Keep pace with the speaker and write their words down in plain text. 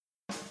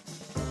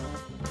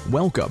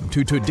Welcome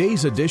to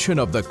today's edition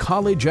of the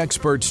College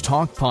Experts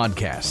Talk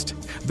podcast,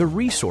 the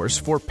resource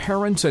for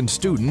parents and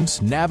students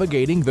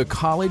navigating the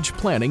college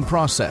planning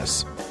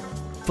process.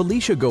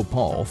 Felicia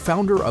Gopal,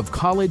 founder of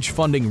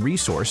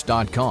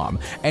collegefundingresource.com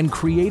and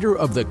creator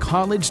of the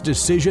College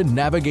Decision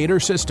Navigator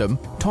System,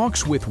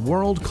 talks with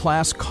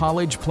world-class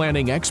college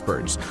planning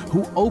experts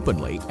who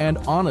openly and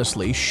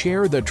honestly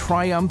share the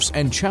triumphs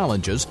and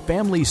challenges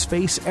families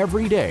face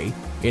every day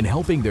in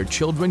helping their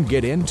children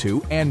get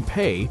into and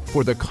pay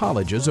for the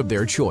colleges of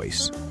their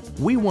choice.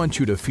 We want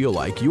you to feel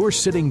like you're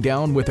sitting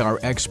down with our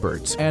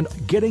experts and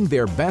getting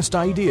their best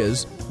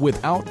ideas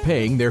without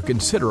paying their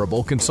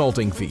considerable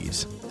consulting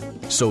fees.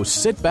 So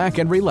sit back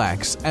and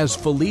relax as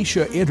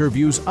Felicia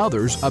interviews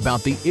others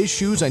about the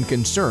issues and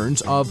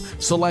concerns of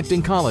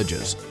selecting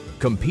colleges,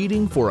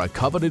 competing for a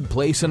coveted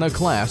place in a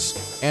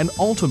class, and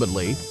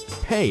ultimately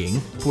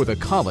paying for the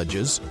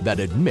colleges that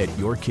admit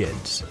your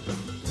kids.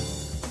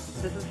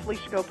 This is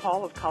Felicia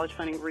Gopal of College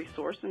Funding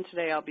Resource, and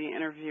today I'll be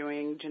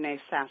interviewing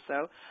Janae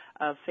Sasso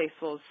of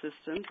Faithful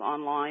Assistance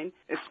Online.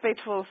 Is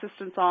Faithful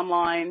Assistance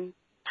Online?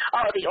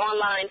 Oh, the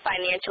Online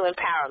Financial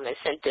Empowerment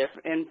Center.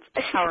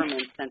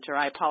 Empowerment Center.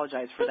 I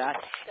apologize for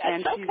that.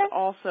 And she's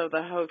also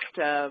the host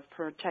of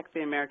Protect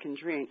the American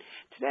Dream.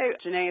 Today,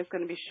 Janae is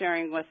going to be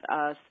sharing with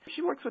us.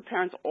 She works with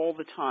parents all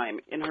the time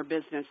in her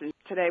business, and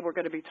today we're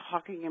going to be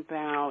talking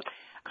about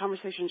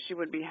conversations she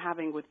would be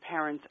having with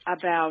parents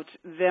about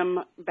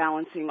them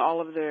balancing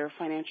all of their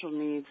financial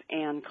needs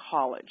and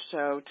college.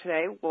 So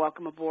today,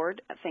 welcome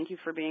aboard. Thank you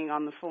for being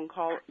on the phone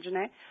call,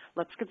 Janae.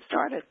 Let's get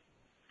started.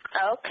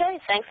 Okay,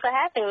 thanks for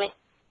having me.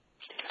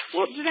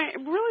 Well, Janae,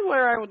 really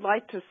where I would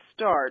like to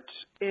start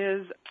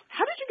is,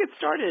 how did you get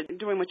started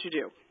doing what you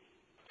do?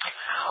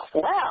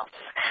 Well,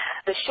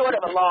 the short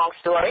of a long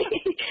story,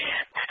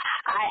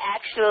 I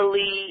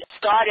actually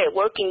started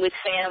working with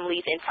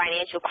families in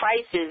financial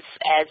crisis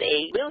as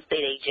a real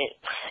estate agent,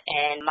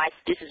 and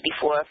this is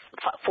before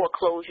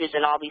foreclosures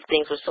and all these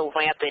things were so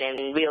rampant,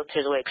 and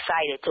realtors were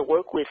excited to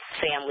work with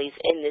families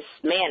in this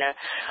manner.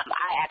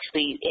 I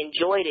actually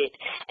enjoyed it,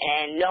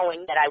 and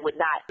knowing that I would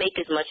not make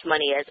as much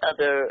money as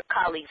other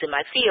colleagues in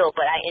my field,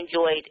 but I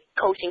enjoyed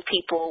coaching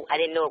people. I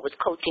didn't know it was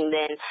coaching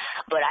then,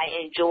 but I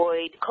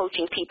enjoyed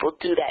coaching people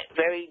through that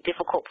very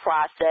difficult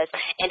process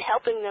and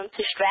helping them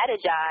to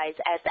strategize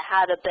as to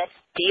how to best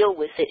deal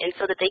with it, and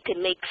so that they could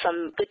make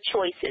some good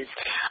choices.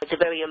 It's a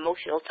very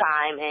emotional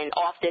time, and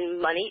often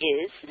money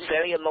is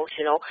very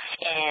emotional,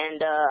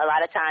 and a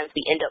lot of times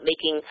we end up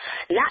making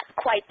not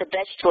quite the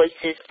best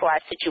choices for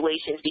our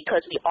situations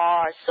because we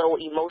are so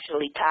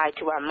emotionally tied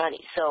to our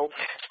money. So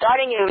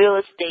starting in real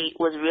estate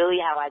was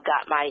really how I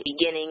got my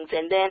beginnings,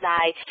 and then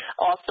I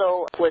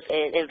also was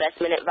an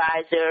investment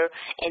advisor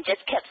and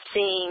just kept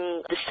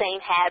seeing the same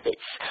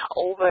habits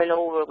over and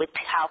over with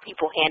how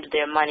people handle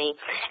their money,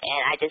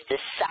 and I just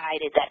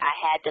decided that I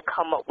had to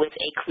come up with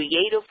a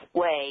creative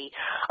way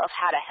of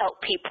how to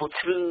help people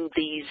through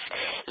these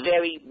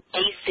very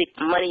basic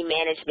money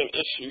management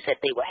issues that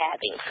they were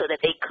having, so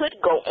that they could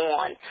go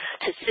on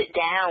to sit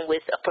down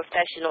with a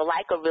professional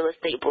like a real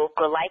estate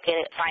broker, like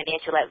a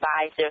financial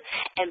advisor,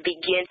 and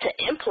begin to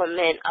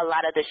implement a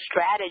lot of the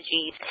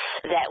strategies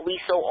that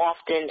we so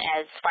often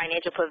as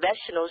financial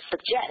professionals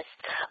suggest,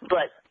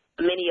 but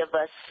many of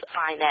us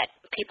find that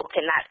people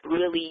cannot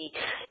really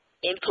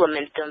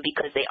implement them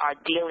because they are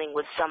dealing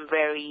with some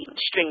very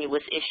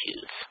strenuous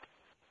issues.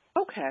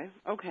 Okay.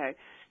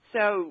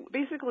 So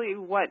basically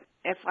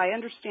if I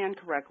understand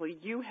correctly,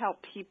 you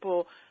help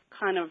people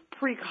kind of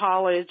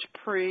pre-college,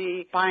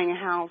 pre-buying a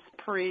house,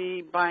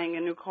 pre-buying a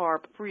new car,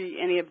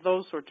 pre-any of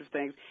those sorts of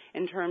things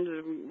in terms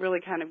of really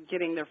kind of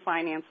getting their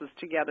finances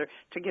together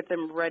to get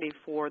them ready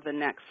for the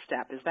next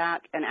step. Is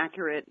that an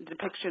accurate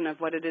depiction of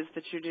what it is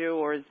that you do,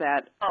 or is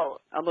that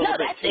a little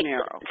bit too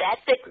narrow?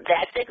 That's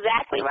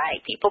exactly right.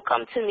 People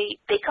come to me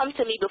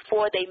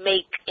before they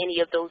make any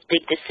of those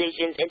big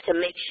decisions, and to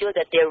make sure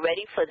that they're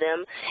ready for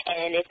them,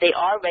 and if they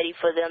are ready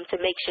for them, to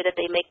make sure that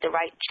they make the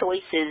right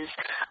choices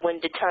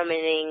when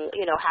determining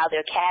how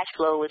their cash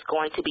flow is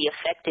going to be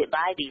affected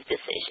by these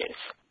decisions.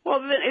 Well,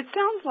 then it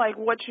sounds like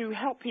what you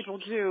help people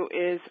do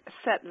is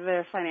set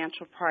their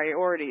financial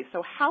priorities.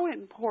 So how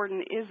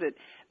important is it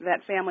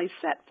that families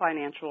set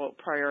financial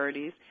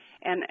priorities?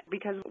 And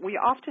because we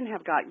often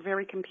have got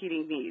very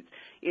competing needs,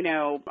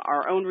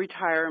 our own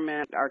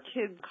retirement, our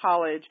kids'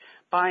 college,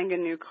 buying a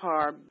new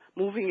car,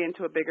 moving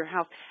into a bigger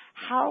house.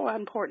 How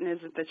important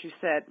is it that you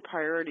set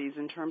priorities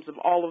in terms of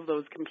all of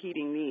those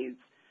competing needs?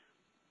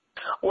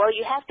 Well,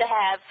 you have to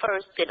have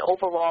first an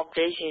overall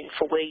vision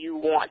for where you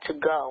want to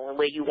go and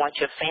where you want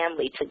your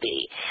family to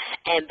be.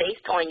 And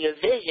based on your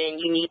vision,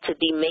 you need to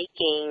be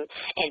making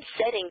and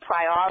setting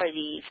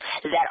priorities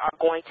that are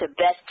going to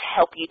best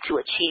help you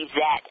to achieve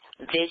that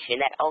vision,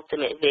 that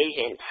ultimate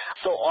vision.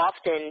 So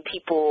often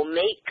people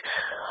make,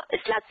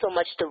 it's not so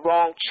much the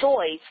wrong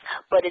choice,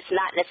 but it's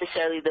not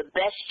necessarily the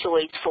best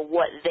choice for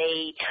what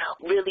they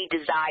really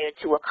desire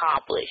to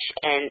accomplish.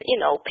 And,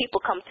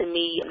 people come to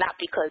me not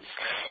because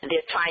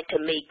they're trying to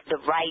make the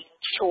right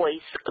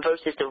choice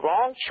versus the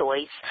wrong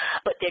choice,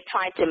 but they're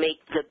trying to make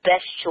the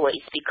best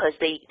choice because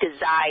they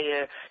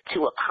desire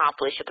to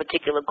accomplish a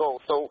particular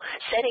goal. So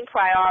setting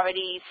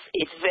priorities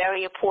is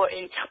very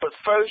important, but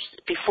first,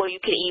 before you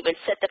can even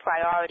set the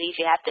priorities,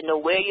 you have to know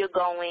where you're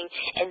going,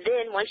 and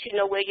then once you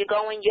know where you're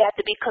going, you have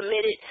to be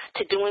committed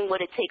to doing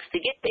what it takes to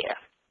get there.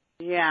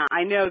 Yeah,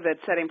 I know that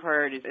setting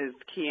priorities is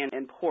key and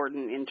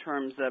important in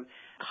terms of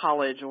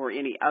college or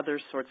any other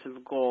sorts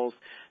of goals.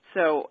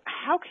 So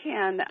how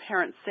can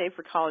parents save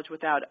for college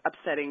without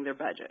upsetting their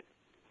budget?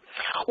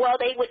 Well,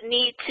 they would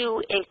need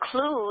to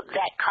include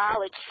that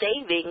college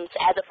savings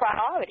as a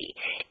priority,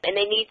 and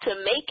they need to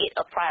make it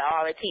a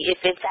priority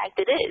if, in fact,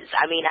 it is.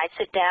 I mean, I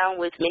sit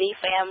down with many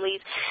families,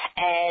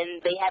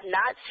 and they have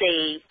not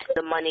saved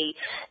the money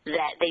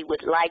that they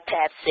would like to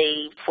have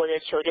saved for their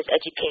children's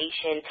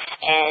education,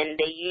 and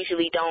they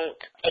usually don't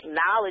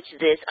acknowledge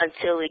this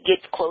until it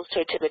gets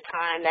closer to the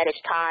time that it's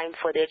time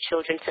for their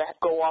children to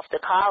go off to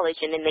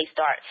college, and then they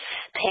start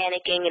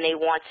panicking, and they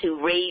want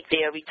to raid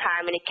their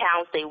retirement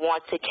accounts. They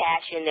want to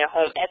cash in their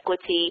home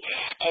equity,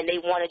 and they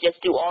want to just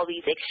do all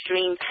these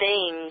extreme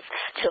things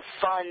to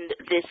fund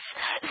this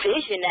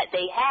vision that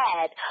they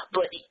had,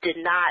 but did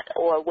not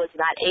or was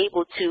not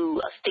able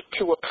to stick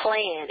to a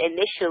plan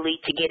initially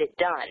to get it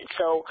done.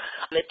 So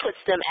it puts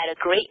them at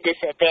a great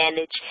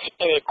disadvantage,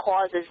 and it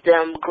causes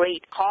them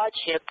great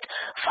hardship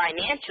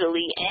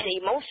financially and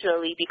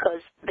emotionally because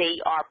they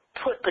are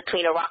put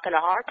between a rock and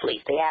a hard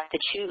place. They have to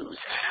choose.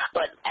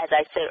 But as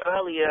I said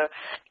earlier,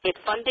 if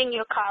funding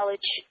your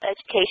college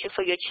education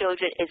for your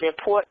children is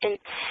important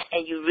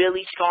and you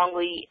really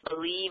strongly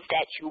believe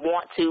that you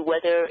want to,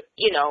 whether,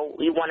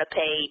 you want to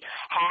pay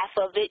half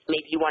of it,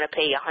 maybe you want to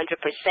pay 100%,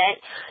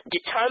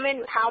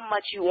 determine how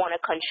much you want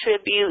to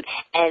contribute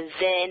and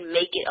then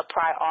make it a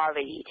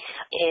priority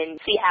and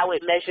see how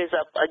it measures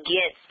up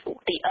against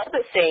the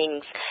other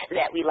things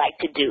that we like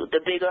to do,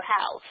 the bigger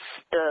house,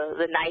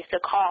 the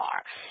nicer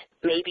car.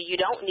 Maybe you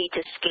don't need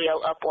to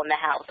scale up on the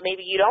house.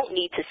 Maybe you don't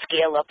need to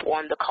scale up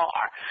on the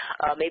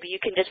car. Maybe you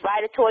can just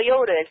ride a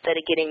Toyota instead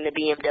of getting the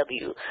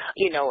BMW,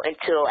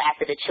 until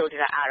after the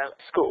children are out of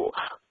school.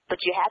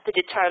 But you have to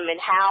determine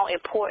how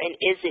important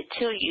is it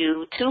to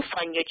you to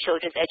fund your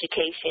children's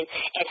education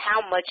and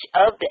how much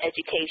of the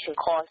education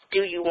cost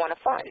do you want to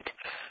fund.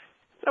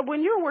 So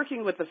when you're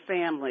working with a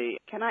family,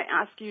 can I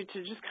ask you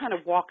to just kind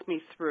of walk me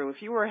through,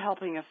 if you were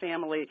helping a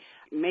family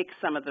make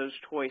some of those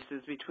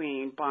choices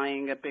between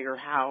buying a bigger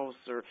house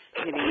or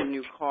getting a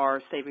new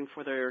car, saving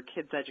for their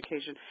kids'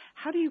 education,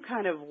 how do you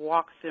kind of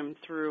walk them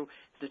through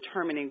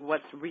determining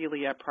what's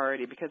really a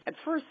priority? Because at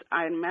first,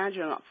 I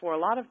imagine for a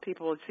lot of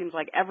people, it seems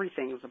like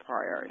everything is a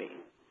priority.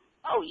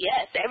 Oh,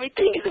 yes,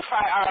 everything is a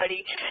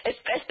priority,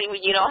 especially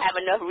when you don't have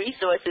enough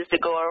resources to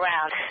go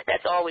around.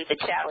 That's always a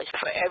challenge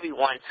for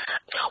everyone.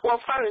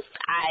 Well, first,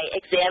 I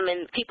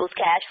examine people's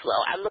cash flow.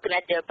 I'm looking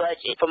at their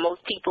budget. For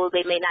most people,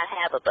 they may not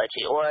have a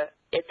budget, or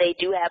if they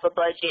do have a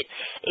budget,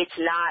 it's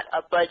not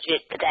a budget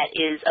that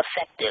is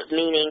effective,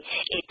 meaning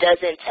it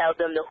doesn't tell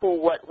them the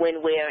who, what, when,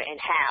 where, and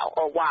how,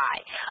 or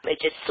why. It's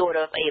just sort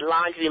of a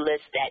laundry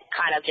list that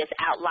kind of just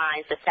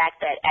outlines the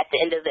fact that at the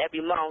end of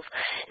every month,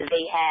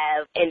 they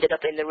have ended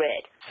up in the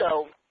red.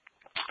 So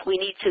we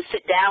need to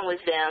sit down with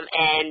them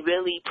and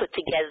really put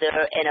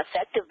together an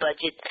effective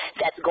budget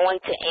that's going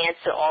to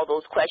answer all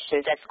those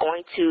questions, that's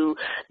going to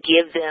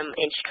give them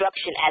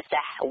instruction as to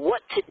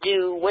what to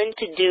do, when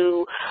to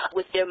do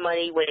with their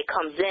money when it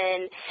comes in,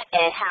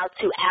 and how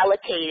to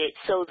allocate it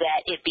so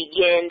that it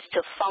begins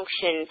to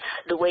function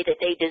the way that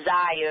they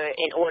desire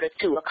in order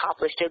to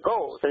accomplish their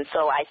goals. And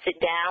so I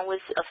sit down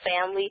with a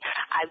family,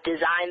 I've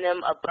designed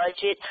them a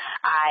budget,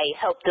 I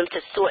help them to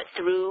sort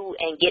through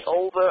and get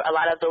over a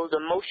lot of those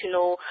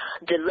emotional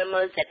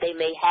dilemmas that they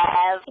may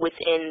have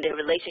within the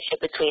relationship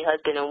between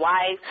husband and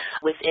wife,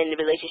 within the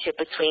relationship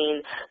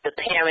between the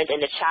parent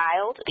and the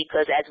child,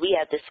 because as we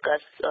have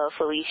discussed,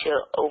 Felicia,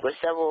 over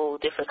several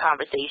different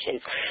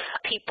conversations,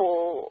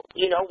 people,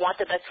 want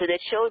the best for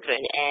their children,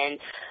 and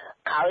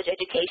college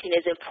education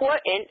is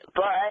important,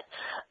 but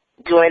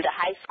during the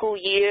high school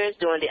years,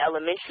 during the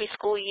elementary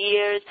school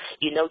years,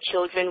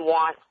 children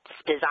want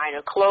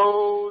designer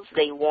clothes,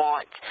 they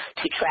want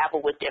to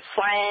travel with their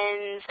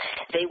friends,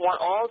 they want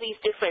all these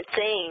different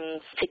things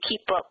to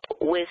keep up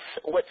with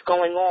what's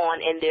going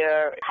on in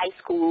their high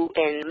school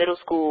and middle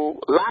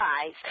school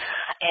lives,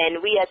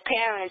 and we as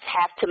parents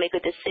have to make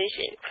a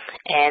decision.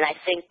 And I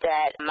think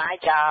that my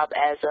job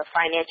as a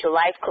financial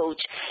life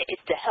coach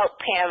is to help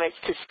parents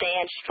to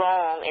stand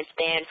strong and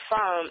stand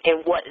firm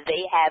in what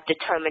they have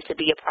determined to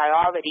be a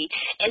priority,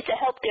 and to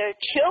help their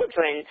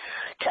children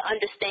to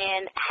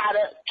understand how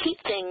to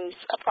keep things savings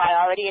a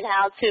priority and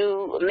how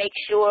to make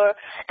sure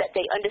that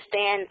they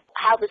understand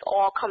how this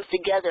all comes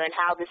together and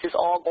how this is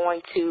all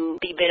going to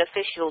be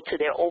beneficial to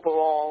their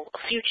overall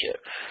future.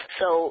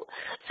 So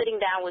sitting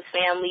down with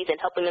families and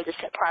helping them to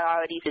set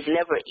priorities is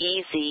never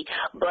easy,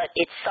 but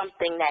it's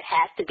something that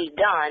has to be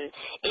done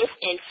if,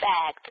 in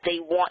fact, they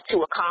want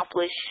to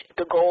accomplish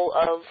the goal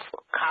of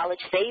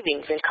college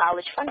savings and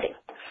college funding.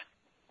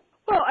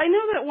 Well, I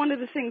know that one of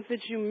the things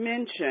that you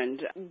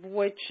mentioned,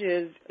 which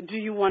is, do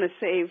you want to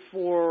save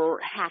for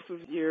half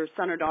of your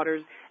son or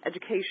daughter's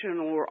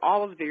education or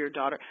all of your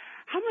daughter?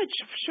 How much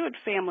should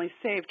families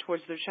save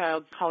towards their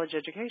child's college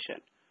education?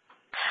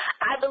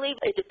 I believe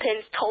it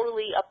depends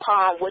totally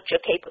upon what your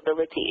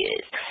capability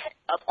is.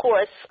 Of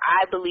course,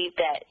 I believe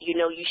that, you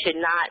should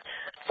not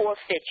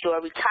forfeit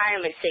your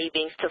retirement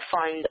savings to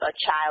fund a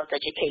child's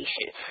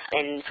education.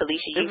 And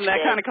Felicia, you Isn't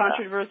that kind of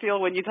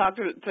controversial when you talk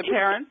to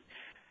parents?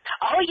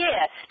 Oh,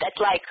 yeah. That's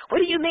like, what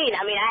do you mean?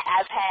 I mean,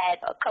 I've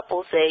had a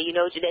couple say,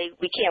 Janae,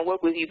 we can't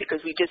work with you because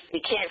we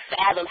can't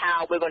fathom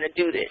how we're going to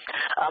do this.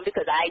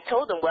 Because I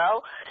told them,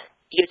 well,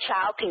 your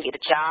child can get a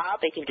job,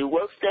 they can do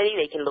work study,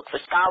 they can look for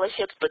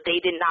scholarships, but they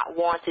did not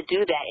want to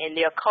do that in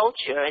their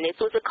culture, and it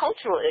was a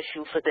cultural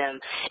issue for them.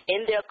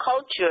 In their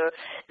culture,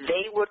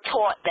 they were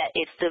taught that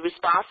it's the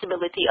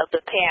responsibility of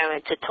the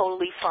parent to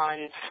totally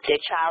fund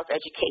their child's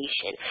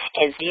education,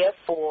 and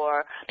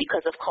therefore,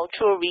 because of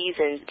cultural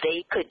reasons,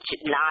 they could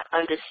not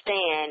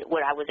understand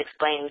what I was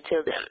explaining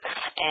to them.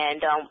 And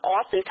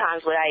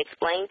oftentimes what I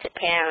explain to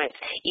parents,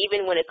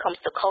 even when it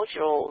comes to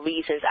cultural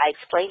reasons, I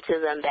explain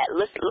to them that,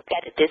 let's look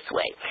at it this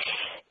way.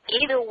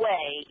 Either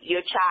way,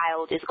 your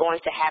child is going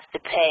to have to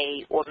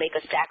pay or make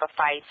a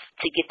sacrifice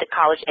to get the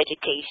college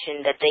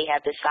education that they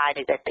have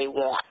decided that they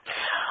want.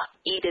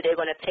 Either they're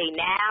going to pay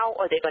now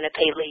or they're going to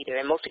pay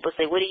later. And most people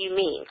say, what do you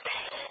mean?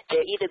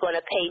 They're either going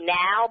to pay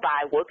now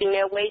by working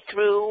their way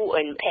through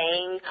and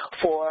paying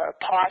for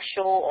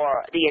partial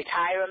or the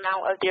entire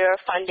amount of their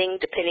funding,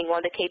 depending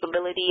on the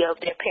capability of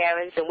their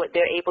parents and what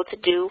they're able to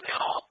do.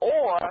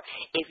 Or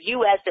if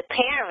you as the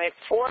parent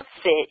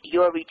forfeit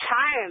your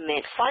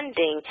retirement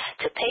funding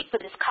to pay for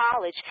this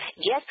college,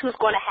 guess who's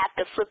going to have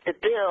to flip the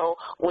bill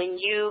when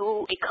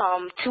you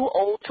become too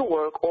old to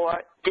work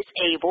or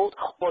disabled,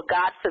 or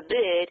God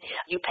forbid,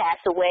 you pass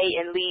away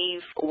and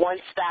leave one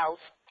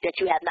spouse that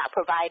you have not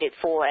provided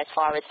for as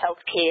far as health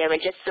care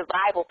and just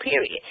survival,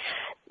 period.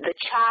 The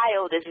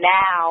child is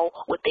now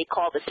what they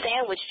call the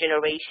sandwich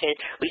generation,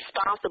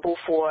 responsible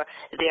for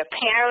their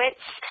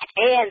parents,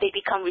 and they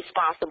become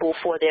responsible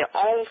for their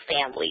own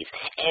families.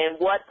 And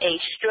what a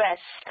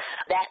stress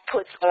that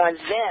puts on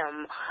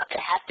them to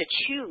have to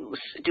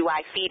choose, do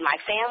I feed my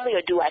family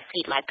or do I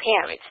feed my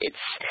parents?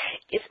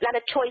 It's not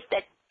a choice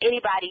that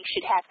anybody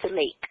should have to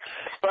make.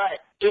 But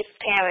if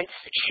parents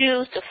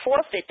choose to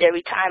forfeit their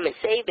retirement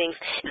savings,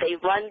 they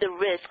run the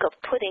risk of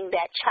putting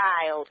that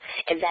child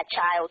and that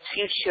child's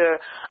future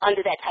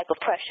under that type of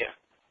pressure.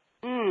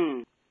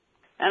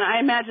 And I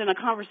imagine a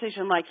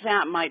conversation like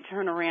that might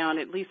turn around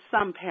at least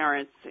some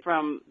parents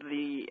from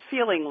the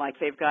feeling like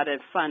they've got to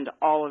fund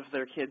all of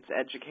their kids'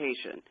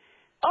 education.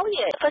 Oh,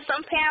 yeah. For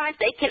some parents,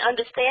 they can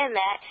understand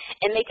that,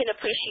 and they can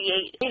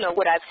appreciate,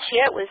 what I've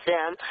shared with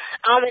them.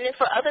 And then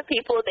for other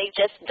people, they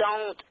just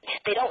don't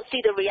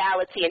see the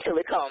reality until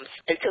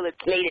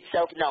it's made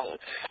itself known.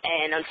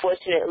 And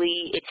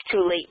unfortunately, it's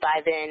too late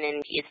by then,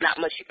 and it's not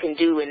much you can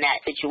do in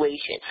that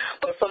situation.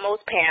 But for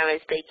most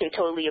parents, they can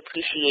totally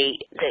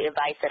appreciate the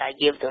advice that I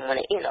give them when,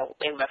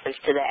 in reference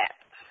to that.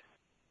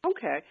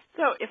 Okay.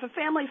 So if a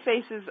family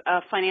faces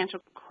a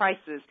financial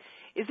crisis,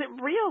 is it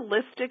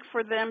realistic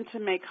for them to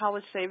make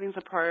college savings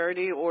a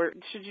priority, or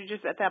should you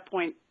just at that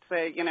point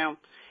say,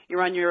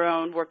 you're on your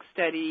own, work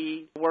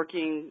steady,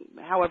 working,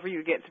 however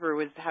you get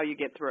through is how you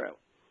get through?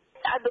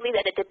 I believe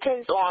that it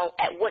depends on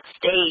at what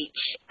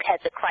stage has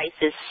the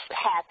crisis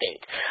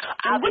happened.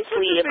 And what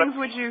sorts of things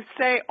would you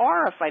say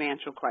are a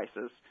financial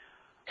crisis?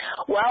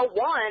 Well,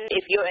 one,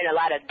 if you're in a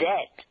lot of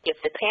debt, if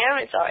the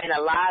parents are in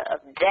a lot of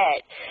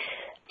debt,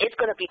 it's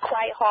going to be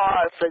quite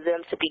hard for them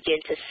to begin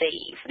to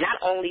save,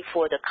 not only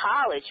for the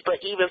college, but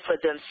even for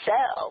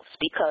themselves,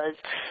 because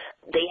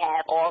they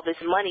have all this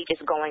money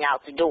just going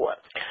out the door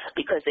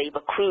because they've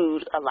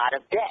accrued a lot of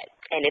debt.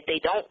 And if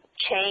they don't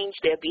change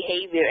their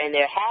behavior and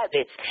their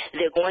habits,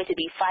 they're going to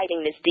be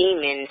fighting this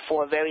demon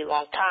for a very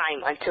long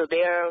time until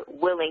they're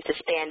willing to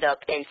stand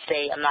up and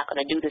say, I'm not going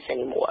to do this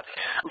anymore.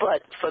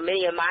 But for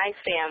many of my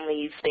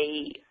families,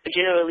 they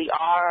generally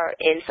are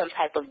in some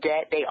type of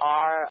debt. They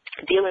are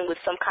dealing with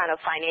some kind of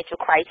financial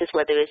crisis,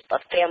 whether it's a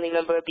family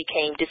member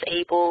became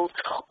disabled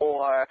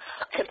or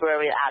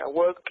temporarily out of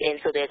work, and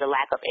so there's a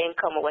lack of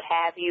income or what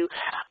have you.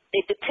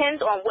 It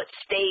depends on what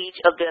stage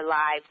of their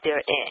lives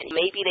they're in.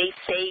 Maybe they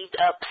saved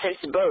up since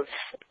birth,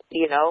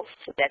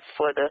 That's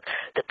for the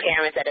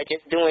parents that are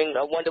just doing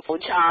a wonderful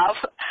job.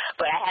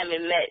 But I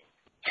haven't met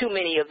too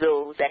many of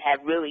those that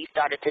have really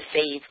started to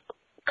save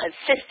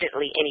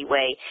consistently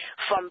anyway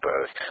from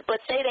birth.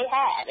 But say they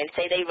have, and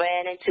say they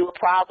ran into a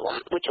problem,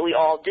 which we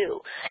all do.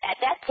 At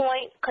that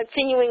point,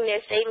 continuing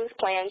their savings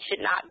plan should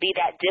not be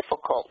that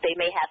difficult. They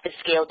may have to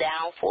scale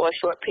down for a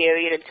short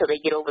period until they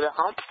get over the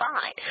hump,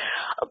 fine.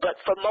 But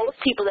for most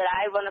people that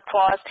I run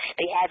across,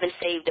 they haven't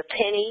saved a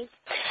penny,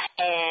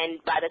 and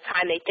by the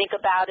time they think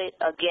about it,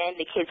 again,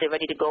 the kids are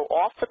ready to go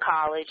off to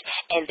college,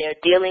 and they're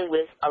dealing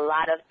with a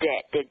lot of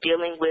debt. They're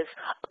dealing with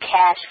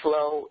cash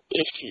flow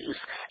issues.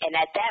 And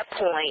at that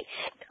point,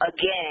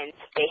 again,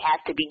 they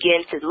have to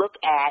begin to look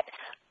at,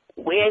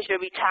 where's your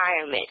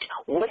retirement?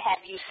 What have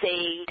you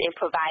saved and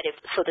provided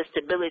for the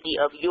stability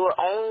of your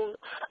own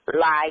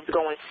lives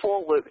going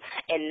forward,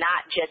 and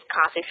not just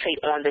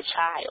concentrate on the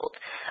child?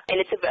 And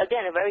it's,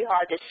 again, a very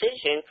hard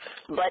decision,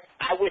 but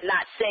I would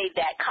not say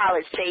that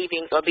college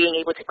savings or being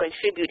able to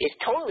contribute is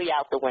totally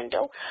out the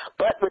window.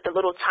 But with a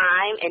little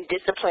time and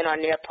discipline on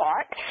their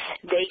part,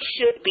 they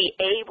should be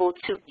able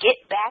to get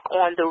back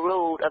on the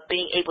road of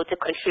being able to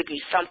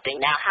contribute something.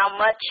 Now, how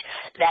much,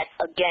 that,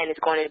 again, is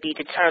going to be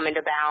determined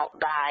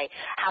by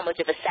how much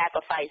of a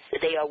sacrifice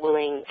they are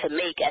willing to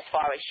make as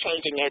far as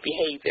changing their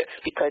behavior.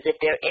 Because if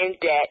they're in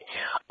debt,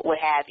 what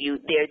have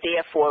you, they're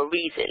there for a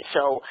reason.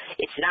 So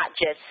it's not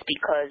just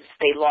because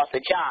they lost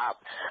a job.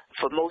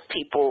 For most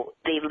people,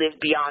 they live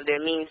beyond their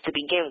means to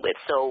begin with.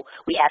 So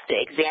we have to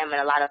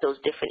examine a lot of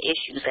those different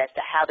issues as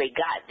to how they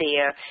got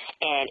there,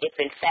 and if,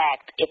 in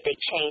fact, if they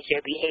change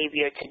their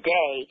behavior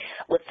today,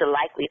 what's the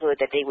likelihood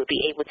that they would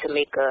be able to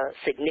make a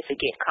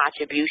significant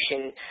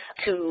contribution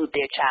to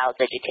their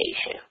child's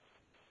education.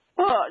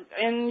 Well,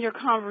 in your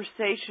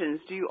conversations,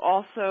 do you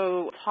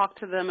also talk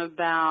to them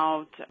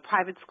about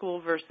private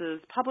school versus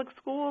public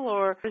school,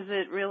 or is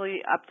it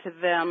really up to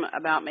them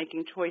about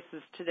making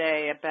choices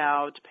today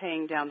about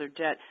paying down their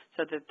debt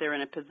so that they're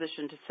in a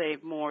position to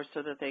save more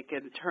so that they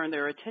can turn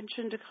their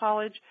attention to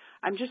college?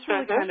 I'm just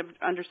really kind of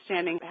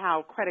understanding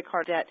how credit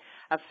card debt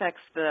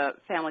affects the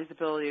family's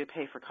ability to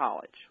pay for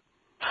college.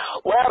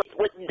 Well,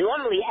 what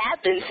normally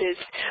happens is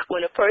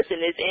when a person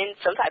is in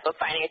some type of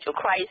financial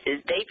crisis,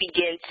 they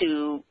begin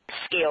to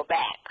scale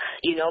back.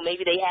 You know,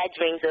 maybe they had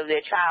dreams of their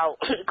child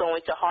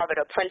going to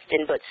Harvard or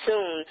Princeton, but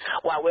soon,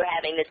 while we're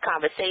having this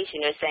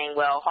conversation, they're saying,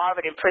 well,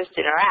 Harvard and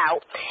Princeton are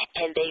out,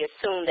 and they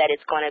assume that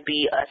it's going to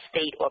be a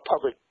state or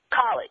public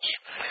college.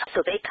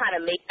 So they kind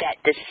of make that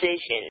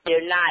decision.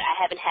 I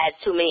haven't had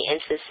too many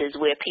instances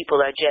where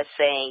people are just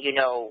saying, you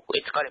know,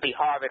 it's going to be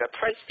Harvard or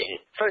Princeton.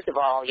 First of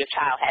all, your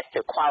child has to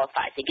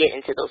qualify to get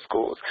into those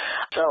schools.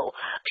 So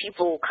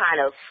people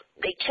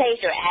they change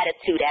their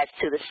attitude as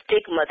to the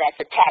stigma that's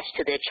attached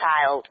to their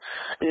child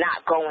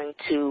not going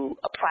to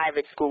a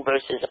private school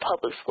versus a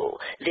public school.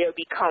 They'll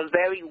become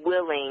very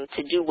willing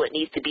to do what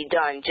needs to be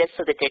done just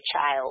so that their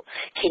child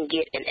can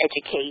get an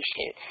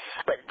education.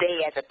 But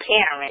they, as a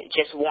parent,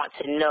 just want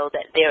to know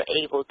that they're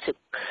able to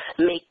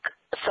make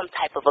some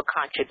type of a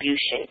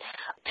contribution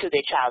to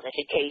their child's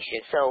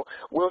education. So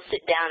we'll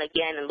sit down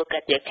again and look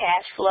at their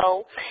cash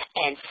flow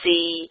and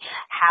see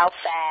how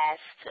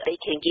fast they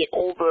can get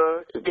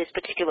over this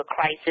particular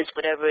crisis,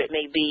 whatever it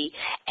may be,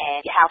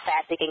 and how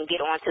fast they can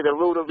get onto the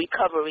road of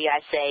recovery,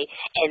 I say,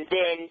 and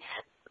then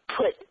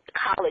put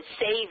college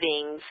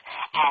savings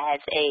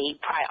as a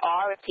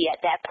priority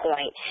at that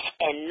point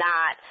and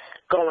not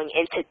going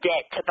into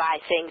debt to buy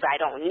things I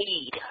don't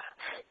need,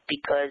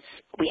 because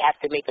we have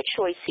to make a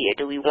choice here.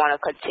 Do we want to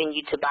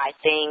continue to buy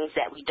things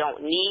that we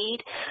don't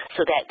need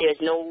so that there's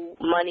no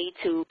money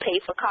to pay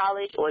for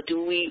college, or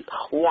do we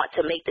want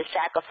to make the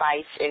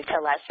sacrifice and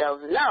tell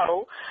ourselves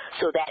no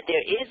so that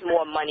there is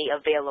more money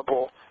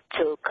available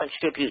to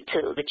contribute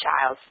to the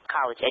child's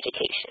college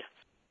education?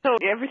 So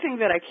everything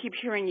that I keep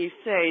hearing you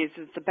say is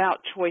it's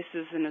about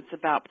choices and it's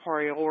about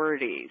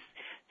priorities.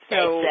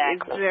 So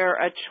exactly. Is there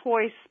a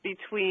choice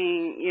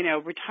between,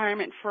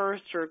 retirement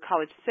first or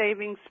college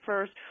savings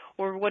first,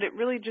 or would it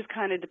really just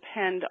kind of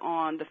depend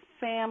on the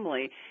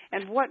family?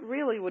 And what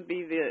really would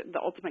be the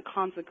ultimate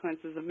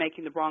consequences of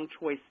making the wrong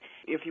choice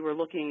if you were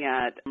looking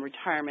at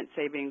retirement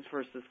savings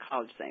versus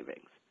college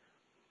savings?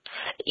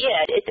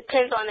 Yeah, it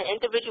depends on the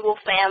individual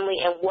family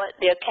and what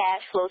their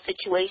cash flow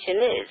situation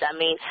is. I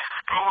mean,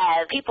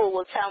 people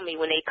will tell me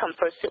when they come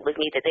first sit with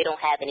me that they don't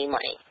have any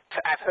money.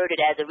 I've heard it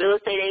as a real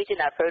estate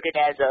agent, I've heard it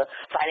as a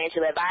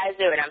financial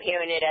advisor, and I'm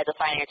hearing it as a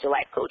financial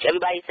life coach.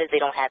 Everybody says they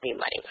don't have any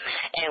money.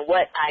 And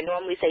what I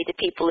normally say to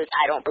people is,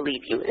 I don't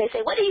believe you. And they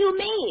say, what do you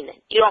mean?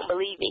 You don't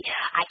believe me?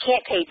 I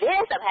can't pay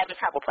this, I'm having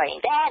trouble paying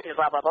that, and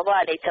blah, blah, blah,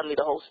 blah. They tell me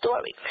the whole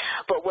story.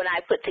 But when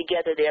I put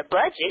together their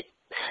budget,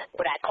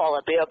 what I call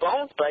a bare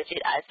bones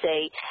budget, I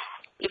say,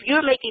 if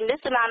you're making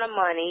this amount of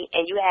money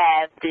and you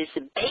have these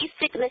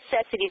basic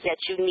necessities that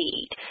you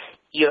need,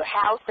 your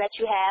house that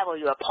you have or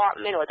your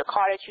apartment or the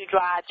car that you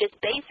drive, just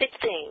basic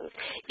things,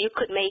 you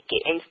could make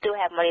it and still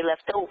have money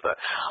left over.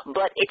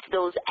 But it's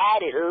those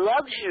added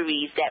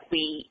luxuries that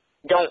we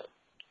don't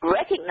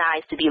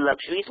recognize to be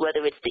luxuries,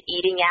 whether it's the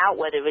eating out,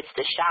 whether it's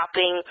the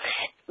shopping,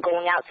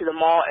 going out to the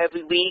mall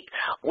every week,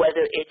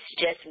 whether it's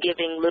just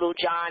giving little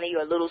Johnny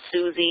or little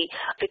Susie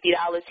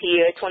 $50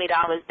 here, $20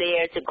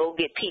 there to go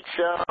get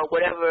pizza or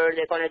whatever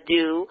they're going to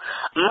do.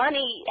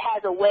 Money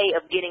has a way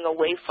of getting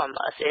away from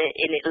us,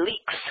 and it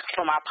leaks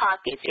from our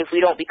pockets if we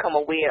don't become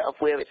aware of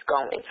where it's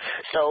going.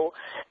 So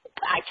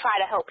I try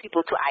to help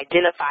people to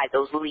identify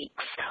those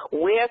leaks.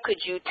 Where could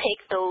you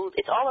take those?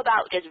 It's all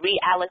about just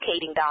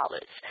reallocating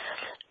dollars.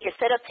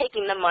 Instead of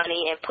taking the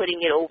money and putting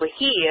it over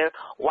here,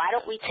 why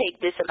don't we take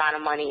this amount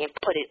of money and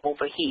put it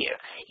over here?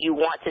 You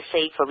want to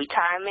save for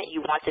retirement. You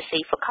want to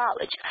save for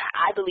college.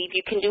 I believe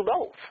you can do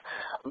both.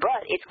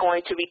 But it's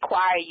going to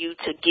require you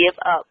to give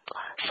up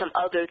some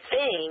other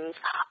things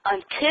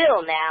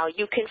until now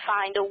you can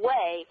find a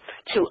way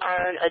to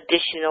earn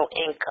additional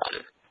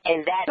income.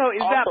 And that's so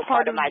is that also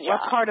part of my job.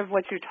 what part of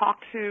what you talk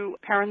to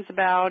parents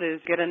about is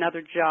get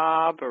another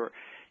job or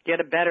get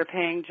a better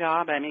paying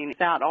job? I mean, is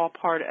that all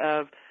part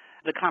of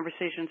the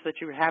conversations that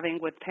you're having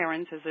with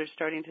parents as they're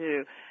starting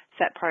to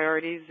set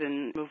priorities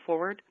and move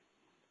forward?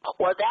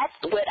 Well,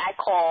 that's what I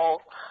call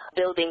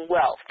building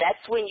wealth.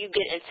 That's when you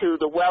get into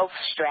the wealth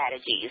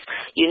strategies.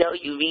 You know,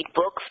 you read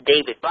books,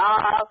 David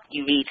Bob,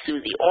 you read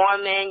Susie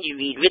Orman, you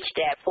read Rich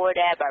Dad, Poor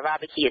Dad by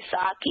Robert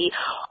Kiyosaki.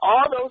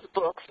 All those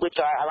books, which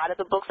are a lot of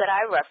the books that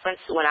I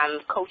reference when I'm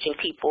coaching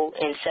people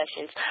in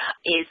sessions,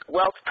 is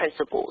wealth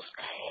principles.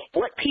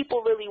 What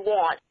people really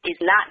want is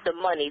not the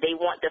money. They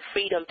want the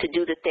freedom to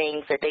do the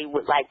things that they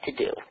would like to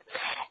do.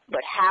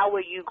 But how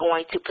are you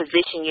going to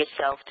position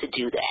yourself to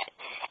do that?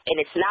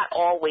 And it's not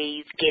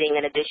always getting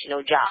an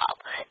additional job.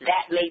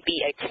 That may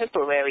be a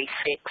temporary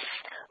fix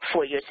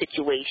for your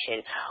situation.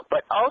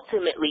 But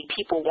ultimately,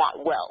 people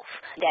want wealth.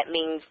 That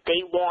means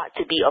they want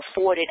to be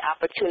afforded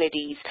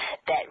opportunities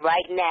that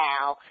right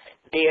now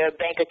their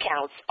bank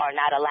accounts are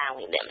not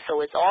allowing them.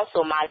 So it's also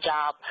my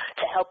job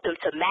to help them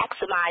to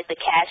maximize the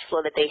cash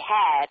flow that they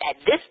have at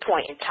this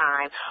point in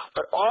time,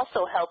 but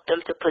also help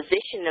them to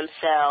position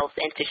themselves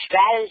and to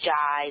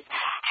strategize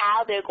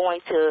how they're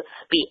going to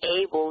be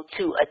able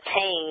to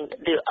attain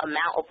the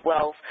amount of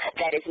wealth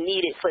that is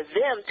needed for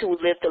them to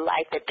live the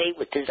life that they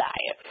would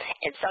desire.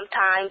 And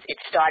sometimes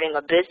it's starting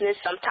a business,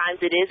 sometimes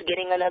it is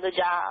getting another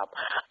job,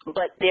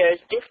 but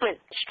there's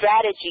different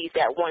strategies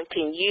that one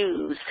can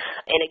use.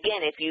 And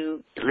again, if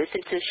you listen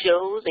to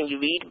shows and you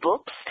read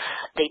books,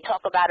 they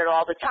talk about it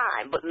all the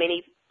time, but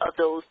many of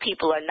those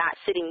people are not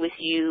sitting with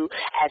you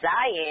as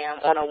I am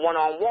on a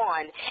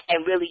one-on-one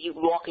and really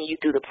walking you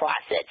through the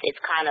process. It's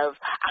kind of,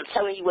 I'm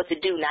telling you what to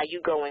do, now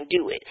you go and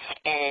do it.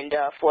 And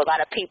for a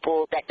lot of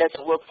people, that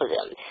doesn't work for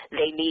them.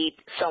 They need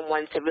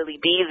someone to really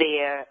be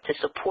there to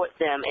support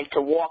them and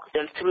to walk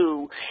them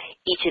through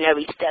each and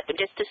every step and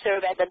just to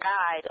serve as a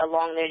guide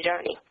along their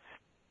journey.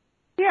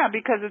 Yeah,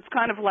 because it's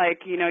kind of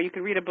like, you know, you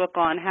can read a book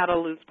on how to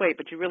lose weight,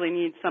 but you really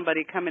need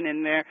somebody coming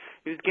in there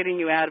who's getting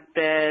you out of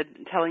bed,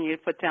 telling you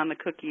to put down the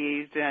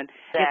cookies and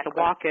get to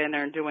walk in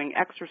there and doing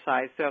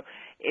exercise. So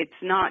it's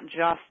not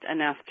just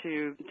enough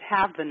to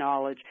have the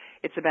knowledge.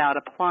 It's about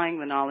applying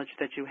the knowledge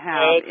that you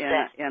have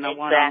in a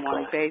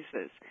one-on-one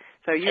basis.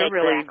 So you're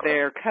really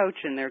their coach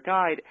and their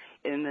guide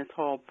in this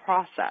whole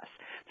process.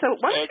 So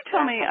why don't you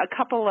tell me a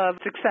couple of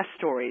success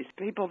stories,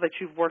 people that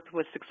you've worked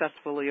with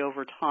successfully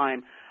over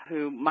time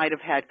who might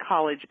have had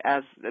college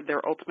as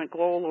their ultimate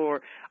goal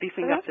or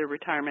beefing up their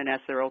retirement as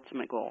their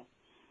ultimate goal?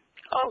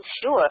 Oh,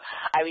 sure.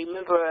 I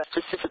remember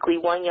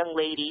specifically one young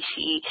lady,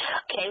 she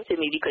came to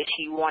me because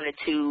she wanted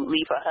to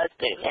leave her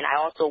husband. And I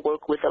also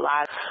work with a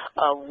lot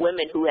of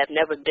women who have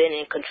never been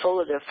in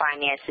control of their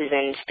finances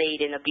and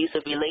stayed in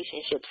abusive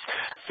relationships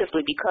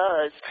simply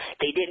because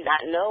they did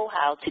not know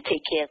how to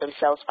take care of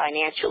themselves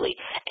financially.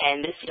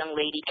 And this young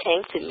lady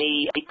came to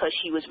me because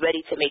she was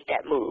ready to make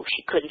that move.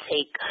 She couldn't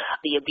take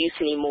the abuse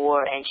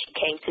anymore, and she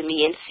came to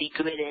me in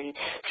secret, and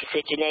she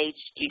said, Janae,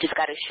 you just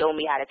got to show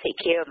me how to take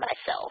care of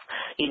myself.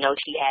 You know,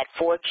 she had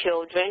 4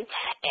 children,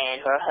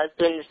 and her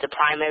husband is the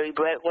primary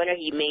breadwinner.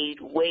 He made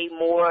way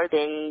more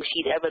than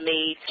she'd ever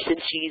made since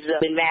she's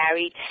been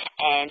married,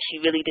 and she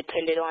really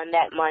depended on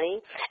that money.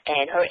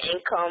 And her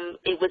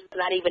income, it was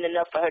not even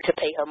enough for her to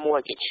pay her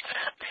mortgage.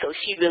 So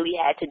she really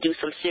had to do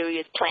some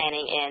serious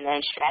planning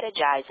and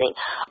strategizing.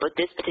 But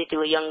this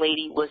particular young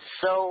lady was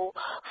so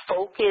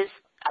focused.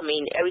 I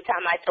mean, every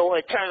time I told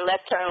her turn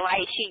left, turn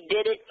right, she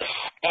did it.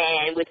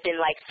 And within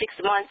like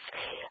 6 months,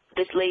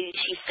 this lady,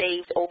 she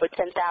saved over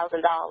 $10,000.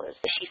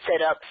 She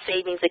set up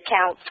savings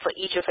accounts for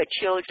each of her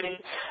children.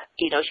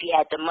 You know, she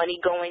had the money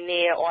going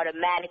there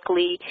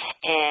automatically,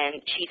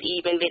 and she's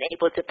even been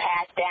able to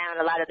pass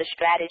down a lot of the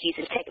strategies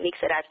and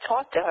techniques that I've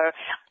taught to her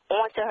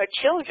onto her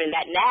children,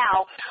 that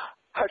now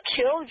her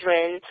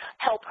children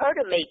help her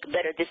to make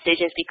better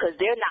decisions because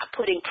they're not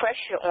putting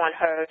pressure on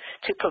her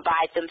to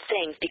provide them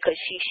things because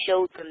she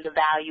showed them the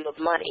value of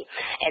money.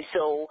 And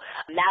so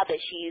now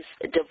that she's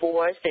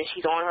divorced and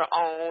she's on her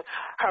own,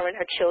 her and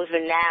her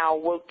children now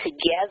work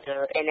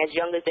together. And as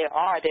young as they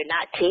are, they're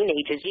not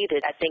teenagers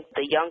either. I think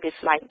the youngest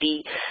might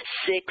be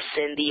 6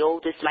 and the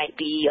oldest might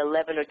be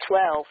 11 or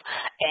 12.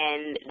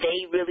 And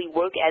they really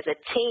work as a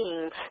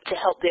team to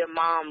help their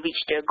mom reach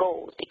their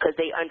goals because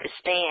they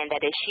understand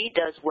that if she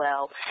does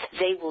well,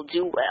 they will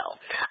do well.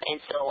 And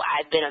so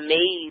I've been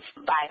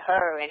amazed by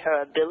her and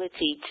her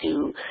ability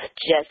to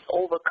just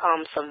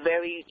overcome some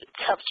very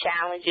tough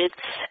challenges.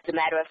 As a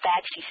matter of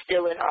fact, she's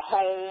still in her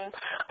home,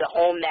 the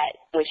home that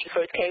when she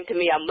first came to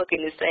me, I'm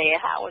looking and saying,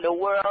 how in the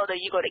world are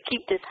you going to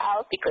keep this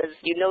house? Because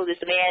you know this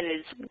man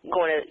is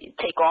going to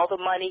take all the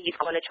money. He's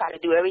going to try to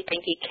do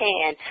everything he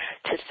can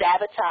to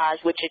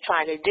sabotage what you're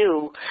trying to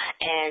do.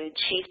 And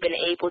she's been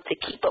able to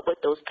keep up with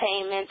those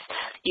payments.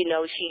 You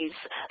know, she's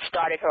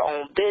started her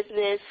own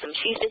business.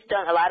 She's just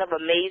done a lot of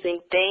amazing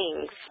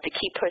things to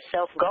keep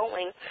herself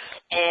going.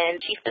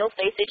 And she still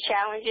faces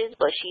challenges,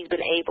 but she's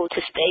been able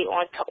to stay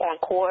on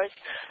course,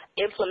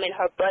 implement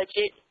her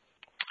budget.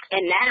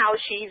 And now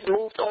she's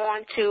moved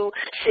on to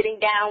sitting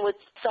down with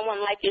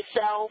someone like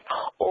yourself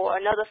or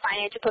another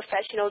financial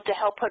professional to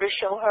help her to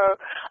show her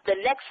the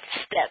next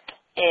step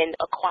in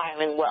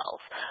acquiring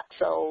wealth.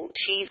 So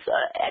she's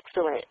an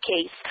excellent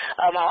case.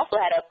 I also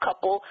had a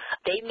couple,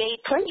 they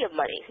made plenty of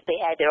money. They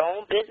had their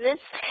own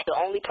business. The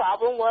only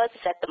problem was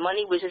that the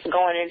money was just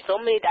going in so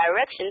many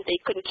directions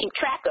they couldn't keep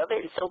track of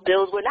it, and so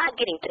bills were not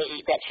getting paid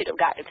that should have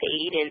gotten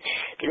paid, and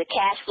the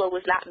cash flow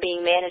was not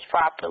being managed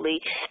properly.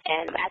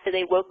 And after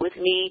they worked with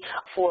me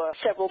for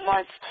several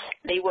months,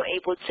 they were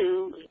able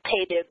to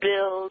pay their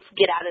bills,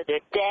 get out of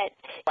their debt.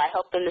 I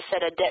helped them to set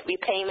a debt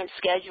repayment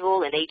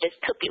schedule, and they just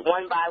took it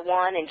one by one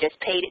and just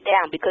paid it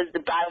down because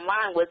the bottom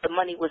line was the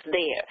money was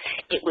there.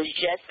 It was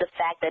just the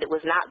fact that it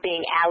was not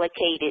being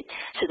allocated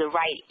to the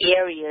right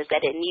areas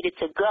that it needed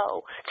to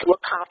go to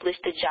accomplish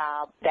the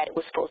job that it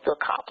was supposed to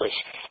accomplish.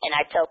 And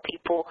I tell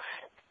people,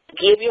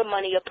 give your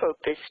money a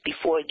purpose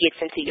before it gets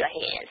into your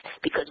hands,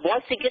 because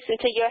once it gets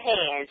into your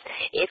hands,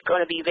 it's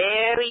going to be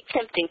very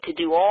tempting to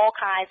do all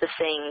kinds of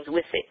things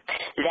with it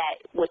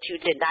that what you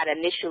did not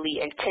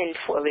initially intend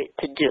for it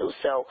to do.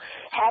 So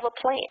have a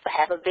plan,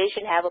 have a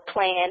vision, have a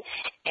plan,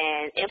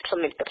 and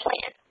implement the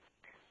plan.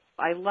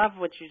 I love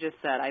what you just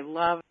said. I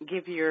love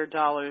give your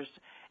dollars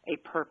a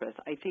purpose.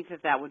 I think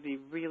that would be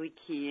really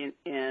key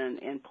and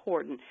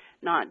important,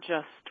 not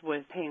just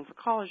with paying for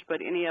college,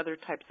 but any other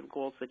types of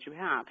goals that you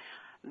have.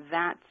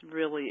 That's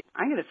really,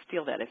 I'm going to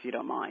steal that if you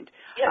don't mind.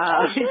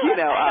 I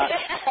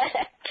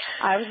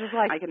was just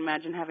like, I can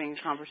imagine having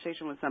a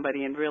conversation with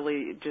somebody and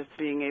really just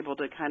being able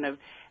to kind of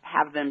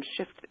have them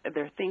shift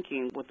their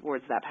thinking with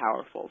words that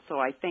powerful. So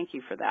I thank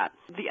you for that.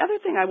 The other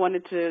thing I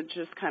wanted to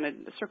just kind of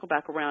circle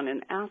back around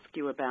and ask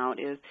you about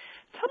is,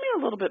 tell me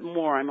a little bit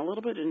more. I'm a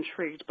little bit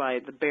intrigued by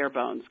the bare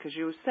bones, because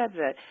you said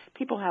that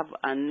people have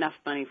enough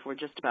money for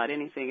just about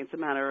anything. It's a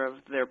matter of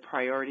their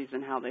priorities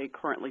and how they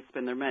currently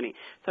spend their money.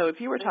 So if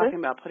you were talking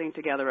about putting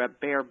together a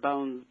bare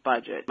bones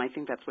budget, I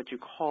think that's what you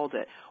called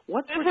it,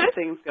 what sorts of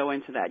things go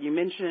into that? You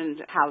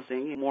mentioned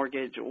housing,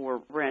 mortgage,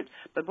 or rent,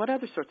 but what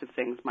other sorts of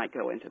things might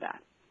go into that?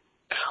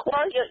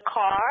 Well, your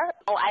car.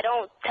 I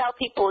don't tell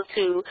people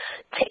to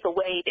take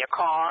away their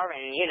car,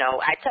 and,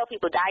 I tell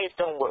people diets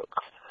don't work.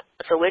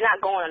 So we're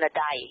not going on a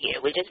diet here.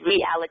 We're just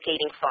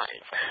reallocating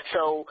funds.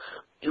 So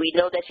we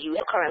know that you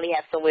currently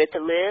have somewhere to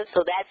live,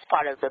 so that's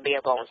part of the bare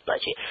bones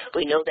budget.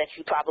 We know that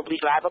you probably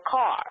drive a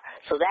car,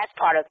 so that's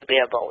part of the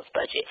bare bones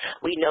budget.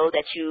 We know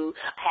that you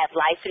have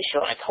life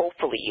insurance.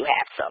 Hopefully you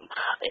have some,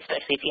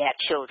 especially if you have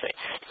children.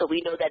 So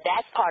we know that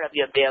that's part of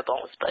your bare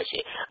bones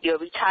budget. Your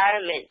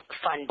retirement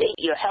funding,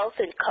 your health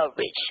and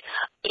coverage,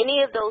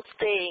 any of those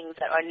things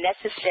that are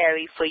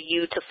necessary for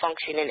you to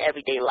function in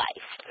everyday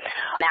life.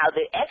 Now,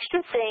 the extra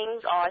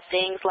things are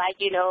things like,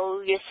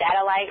 your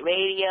satellite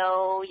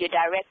radio, your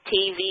direct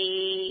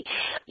TV,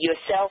 your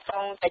cell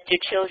phones that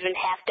your children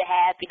have to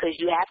have because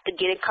you have to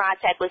get in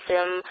contact with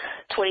them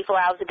 24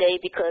 hours a day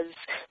because,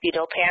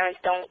 parents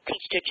don't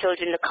teach their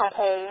children to come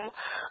home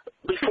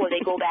before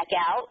they go back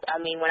out.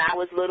 I mean, when I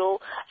was little,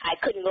 I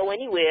couldn't go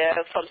anywhere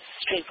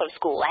straight from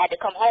school. I had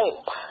to come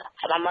home.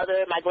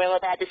 My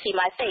grandmother had to see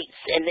my face,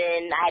 and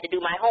then I had to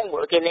do my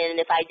homework. And then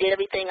if I did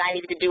everything I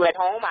needed to do at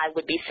home, I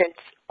would be sent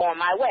on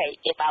my way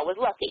if I was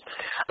lucky.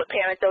 But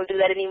parents don't do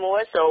that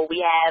anymore, so we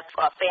have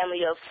a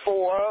family of 4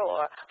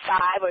 or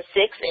 5 or 6,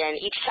 and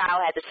each child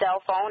has a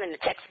cell phone, and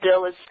the text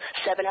bill is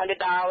 $700,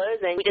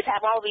 and we just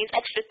have all these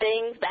extra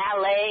things,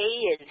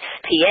 ballet and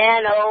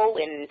piano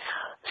and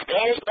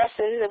Spanish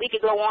lessons, and we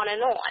could go on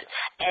and on.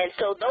 And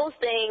so those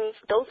things,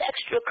 those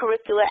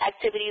extracurricular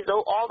activities,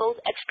 all those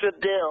extra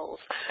bills,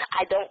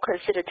 I don't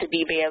consider to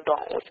be bare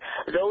bones.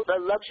 Those are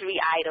luxury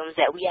items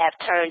that we have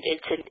turned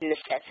into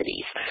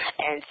necessities.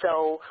 And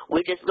so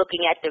we're just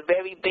looking at the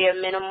very bare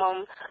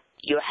minimum.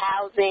 your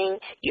housing,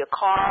 your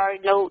car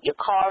note, your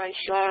car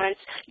insurance,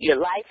 your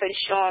life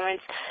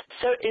insurance,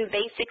 certain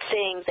basic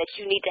things that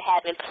you need to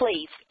have in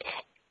place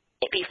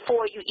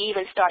before you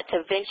even start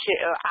to venture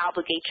or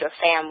obligate your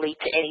family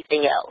to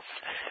anything else.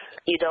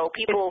 You know,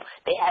 people,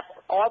 they have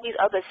all these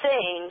other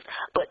things,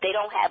 but they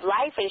don't have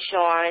life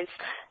insurance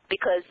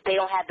because they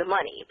don't have the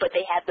money. But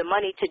they have the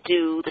money to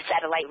do the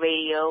satellite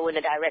radio and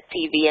the direct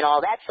TV and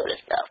all that sort of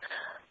stuff.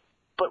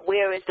 But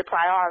where is the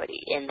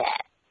priority in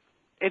that?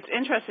 It's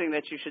interesting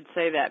that you should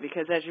say that,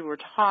 because as you were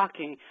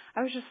talking,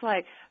 I was just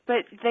like,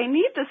 but they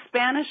need the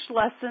Spanish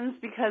lessons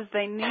because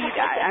they need,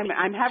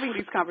 I'm having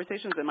these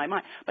conversations in my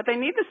mind, but they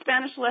need the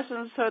Spanish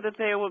lessons so that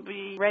they will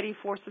be ready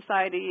for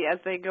society as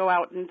they go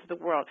out into the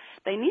world.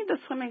 They need the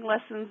swimming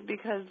lessons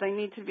because they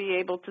need to be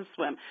able to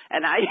swim.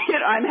 And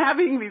I'm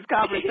having these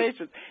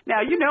conversations.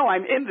 Now, you know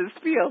I'm in this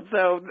field,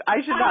 so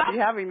I should not be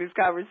having these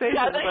conversations,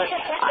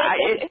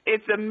 but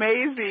it's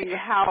amazing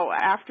how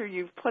after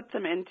you've put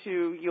them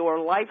into your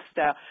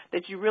lifestyle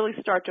that you really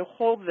start to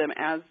hold them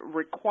as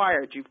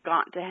required. You've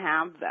got to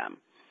have them.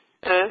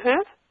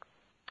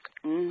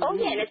 Oh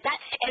yeah, and it's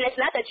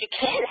not that you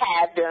can't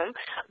have them,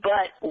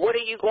 but what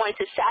are you going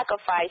to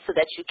sacrifice so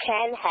that you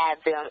can have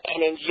them and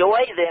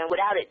enjoy them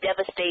without it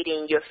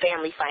devastating your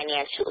family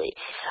financially?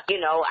 You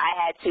know, I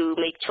had to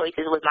make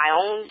choices with my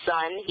own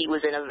son. He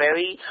was in a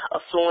very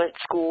affluent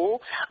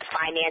school.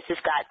 Finances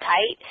got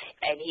tight,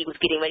 and he was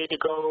getting ready to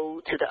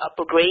go to the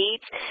upper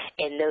grades,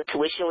 and the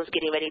tuition was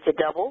getting ready to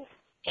double.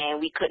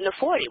 And we couldn't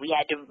afford it. We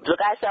had to look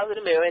ourselves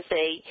in the mirror and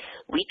say,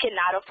 we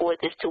cannot afford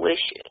this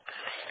tuition.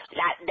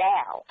 Not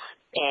now.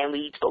 And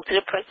we spoke to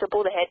the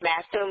principal, the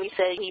headmaster, and we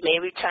said he may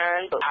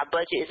return, but our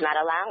budget is not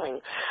allowing.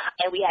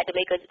 And we had to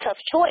make a tough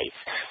choice.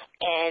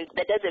 And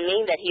that doesn't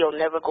mean that he'll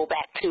never go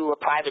back to a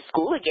private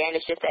school again.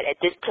 It's just that at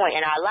this point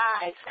in our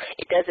lives,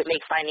 it doesn't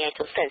make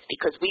financial sense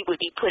because we would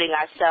be putting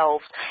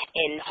ourselves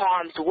in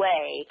harm's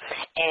way,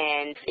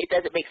 and it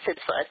doesn't make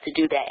sense for us to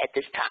do that at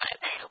this time.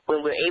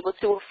 When we're able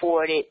to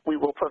afford it, we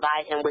will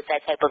provide him with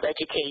that type of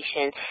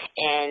education.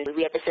 And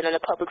we have to send him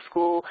to public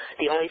school.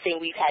 The only thing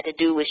we've had to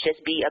do is just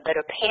be a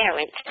better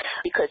parent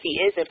because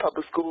he is in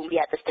public school. We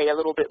have to stay a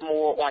little bit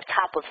more on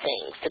top of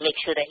things to make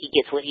sure that he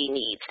gets what he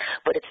needs.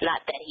 But it's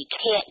not that he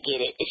can't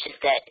get it. It's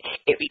just that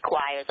it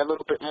requires a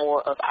little bit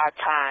more of our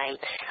time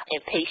and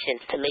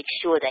patience to make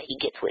sure that he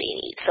gets what he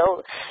needs.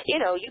 So, you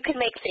know, you can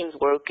make things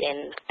work,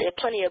 and there are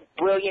plenty of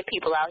brilliant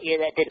people out here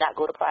that did not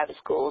go to private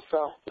school,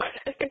 so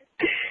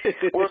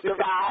we'll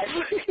survive.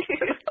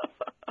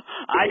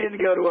 I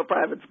didn't go to a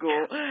private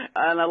school,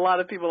 and a lot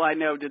of people I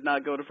know did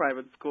not go to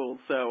private school.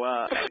 So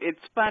it's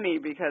funny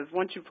because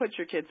once you put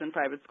your kids in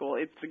private school,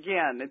 it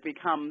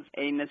becomes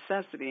a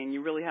necessity, and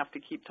you really have to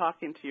keep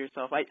talking to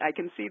yourself. I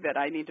can see that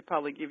I need to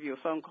probably give you a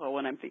phone call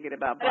when I'm thinking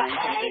about buying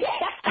something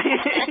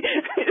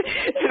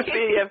to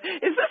see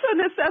is this a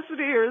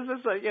necessity or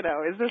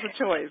is this a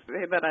choice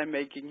that I'm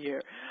making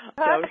here?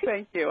 So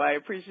thank you. I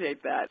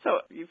appreciate that. So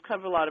you've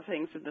covered a lot of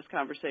things in this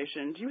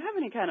conversation. Do you have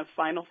any kind of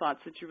final thoughts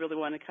that you really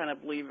want to kind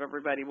of leave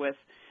everybody with?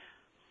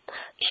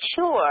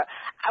 Sure.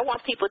 I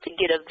want people to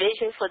get a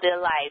vision for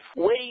their life.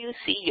 Where do you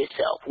see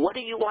yourself? What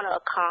do you want to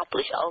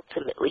accomplish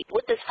ultimately?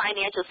 What does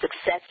financial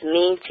success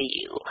mean to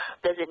you?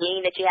 Does it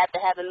mean that you have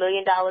to have $1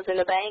 million in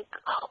the bank?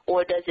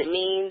 Or does it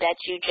mean that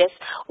you just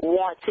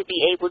want to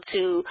be able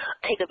to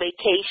take a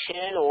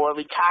vacation or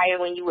retire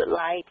when you would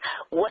like?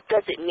 What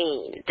does it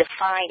mean?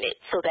 Define it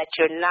so that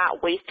you're not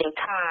wasting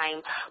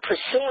time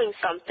pursuing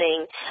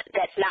something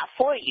that's not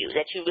for you,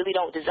 that you really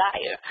don't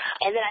desire.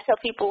 And then I tell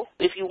people,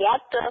 if you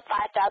want the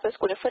 5,000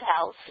 square foot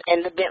house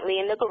and the Bentley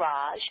in the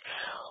garage,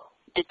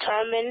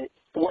 determine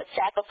what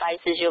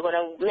sacrifices you're going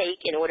to make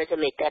in order to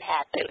make that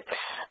happen,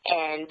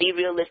 and be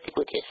realistic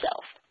with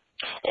yourself.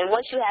 And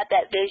once you have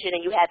that vision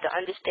and you have the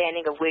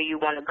understanding of where you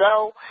want to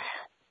go,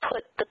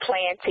 put the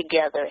plan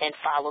together and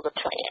follow the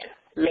plan.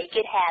 Make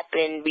it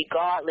happen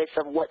regardless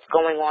of what's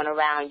going on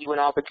around you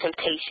and all the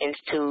temptations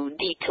to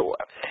detour,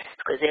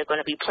 because there are going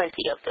to be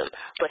plenty of them.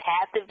 But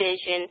have the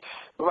vision,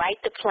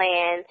 write the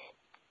plan,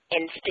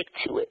 and stick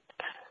to it.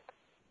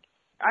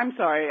 I'm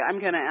sorry, I'm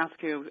going to ask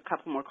you a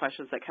couple more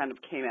questions that kind of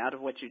came out of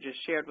what you just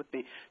shared with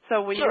me.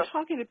 So when you're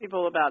talking to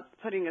people about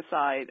putting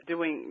aside,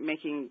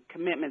 making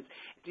commitments,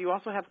 do you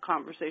also have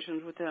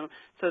conversations with them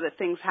so that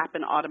things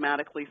happen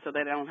automatically so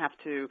they don't have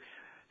to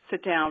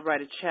sit down,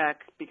 write a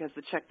check because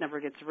the check never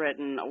gets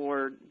written,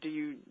 or do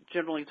you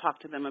generally talk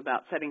to them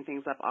about setting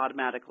things up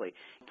automatically,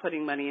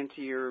 putting money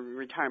into your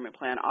retirement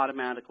plan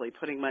automatically,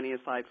 putting money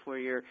aside for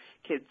your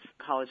kids'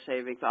 college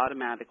savings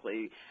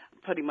automatically,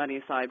 putting money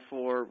aside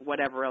for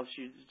whatever else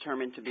you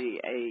determine to be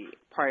a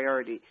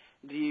priority?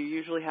 Do you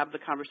usually have the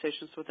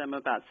conversations with them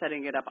about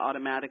setting it up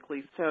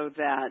automatically so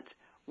that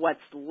what's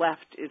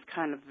left is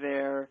kind of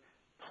their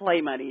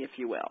play money, if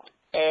you will?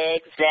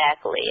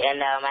 Exactly.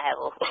 And I have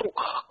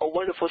a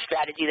wonderful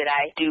strategy that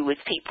I do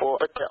with people.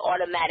 But the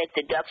automatic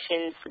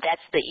deductions,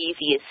 that's the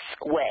easiest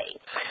way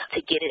to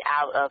get it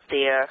out of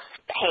their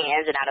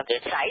hands and out of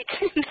their sight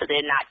so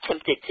they're not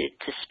tempted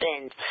to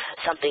spend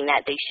something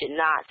that they should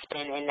not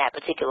spend in that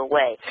particular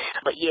way.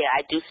 But, yeah,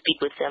 I do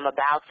speak with them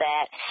about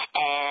that,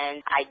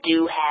 and I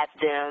do have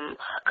them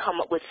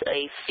come up with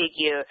a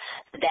figure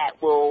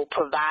that will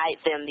provide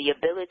them the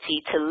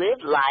ability to live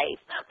life,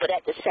 but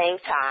at the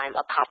same time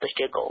accomplish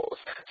their goals.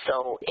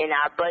 So in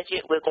our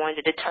budget, we're going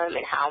to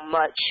determine how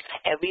much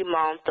every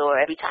month or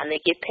every time they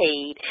get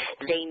paid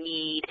they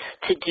need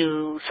to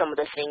do some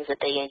of the things that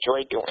they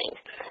enjoy doing.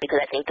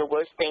 Because I think the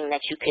worst thing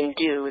that you can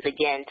do is,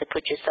 again, to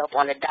put yourself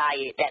on a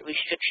diet that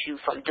restricts you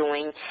from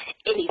doing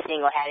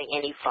anything or having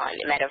any fun.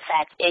 As a matter of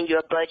fact, in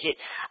your budget,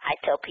 I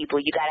tell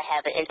people you got to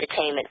have an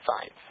entertainment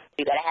fund.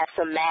 You got to have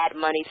some mad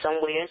money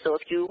somewhere. So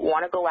if you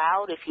want to go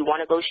out, if you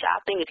want to go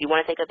shopping, if you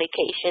want to take a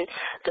vacation,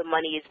 the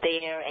money is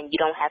there, and you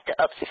don't have to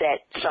upset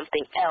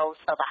something else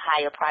of a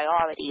higher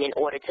priority in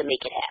order to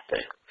make it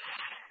happen.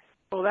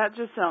 Well, that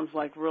just sounds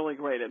like really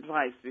great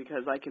advice,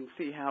 because I can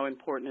see how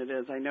important it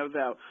is. I know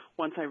that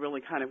once I really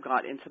kind of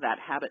got into that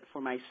habit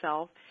for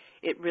myself,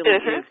 it really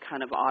is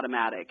kind of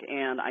automatic,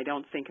 and I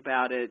don't think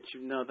about it.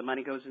 You know, the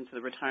money goes into the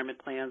retirement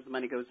plans, the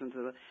money goes into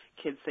the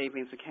kids'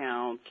 savings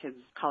account, kids'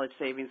 college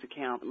savings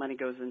account, the money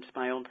goes into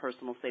my own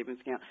personal savings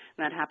account,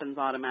 and that happens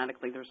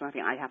automatically. There's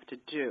nothing I have to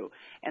do.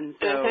 And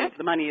so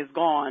the money is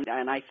gone,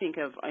 and I think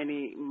of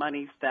any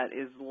monies that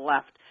is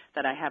left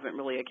that I haven't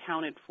really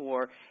accounted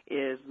for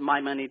is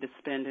my money to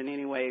spend in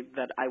any way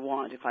that I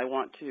want. If I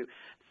want to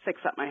fix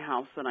up my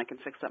house, then I can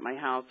fix up my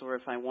house, or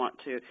if I want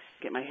to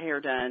get my hair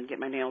done, get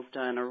my nails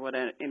done, or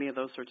any of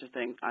those sorts of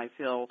things, I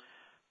feel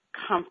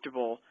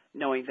comfortable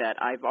knowing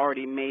that I've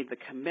already made the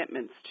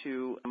commitments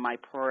to my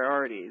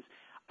priorities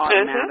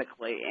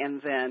automatically, and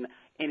then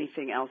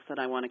anything else that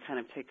I want to kind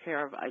of take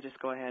care of, I just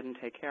go ahead and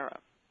take care of.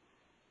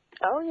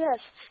 Oh, yes.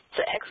 It's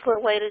an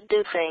excellent way to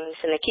do things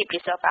and to keep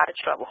yourself out of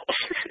trouble.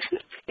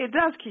 It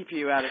does keep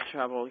you out of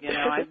trouble. You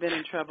know, I've been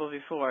in trouble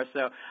before,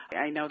 so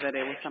I know that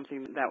it was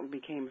something that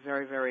became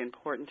very, very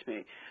important to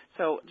me.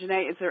 So,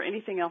 Janae, is there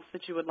anything else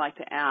that you would like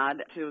to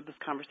add to this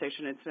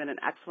conversation? It's been an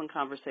excellent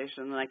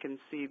conversation, and I can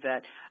see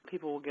that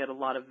people will get a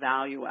lot of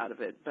value out of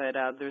it. But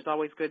there's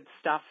always good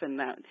stuff, and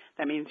that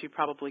means you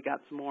probably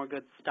got some more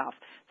good stuff.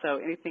 So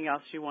anything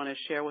else you want to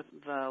share with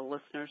the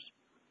listeners?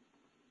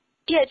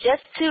 Yeah,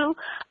 just to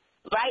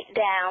write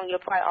down your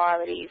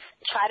priorities.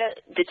 Try to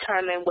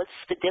determine what's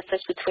the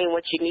difference between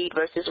what you need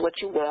versus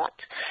what you want,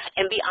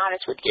 and be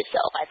honest with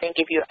yourself. I think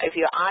if you're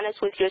honest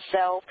with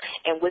yourself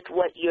and with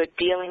what you're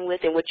dealing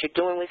with and what you're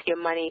doing with your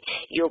money,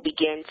 you'll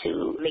begin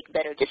to make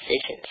better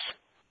decisions.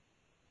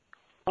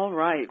 All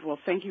right. Well,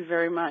 thank you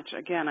very much.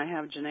 Again, I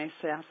have Janae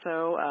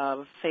Sasso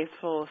of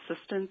Faithful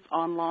Assistance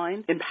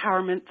Online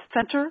Empowerment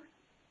Center.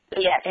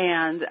 Yes.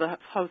 And the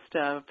host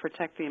of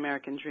Protect the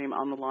American Dream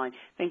on the line.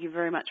 Thank you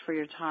very much for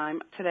your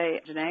time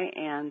today, Janae,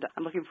 and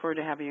I'm looking forward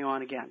to having you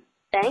on again.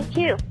 Thank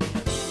you.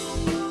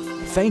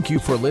 Thank you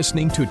for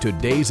listening to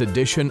today's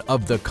edition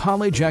of the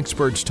College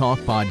Experts Talk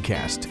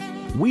podcast.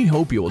 We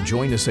hope you'll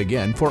join us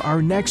again for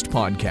our next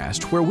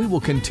podcast, where we will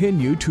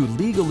continue to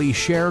legally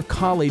share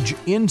college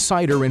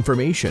insider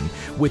information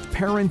with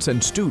parents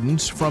and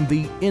students from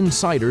the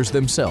insiders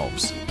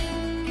themselves.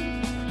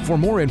 For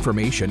more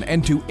information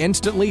and to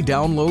instantly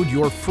download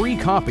your free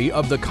copy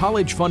of the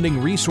College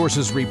Funding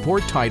Resources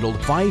Report titled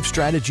 5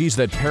 Strategies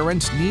That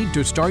Parents Need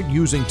to Start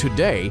Using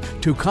Today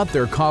to Cut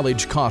Their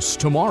College Costs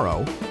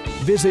Tomorrow,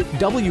 visit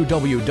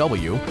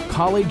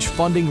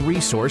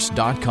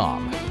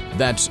www.collegefundingresource.com.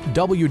 That's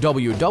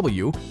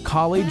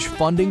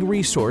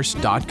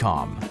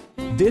www.collegefundingresource.com.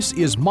 This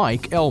is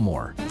Mike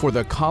Elmore for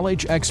the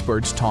College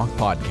Experts Talk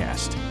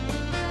podcast.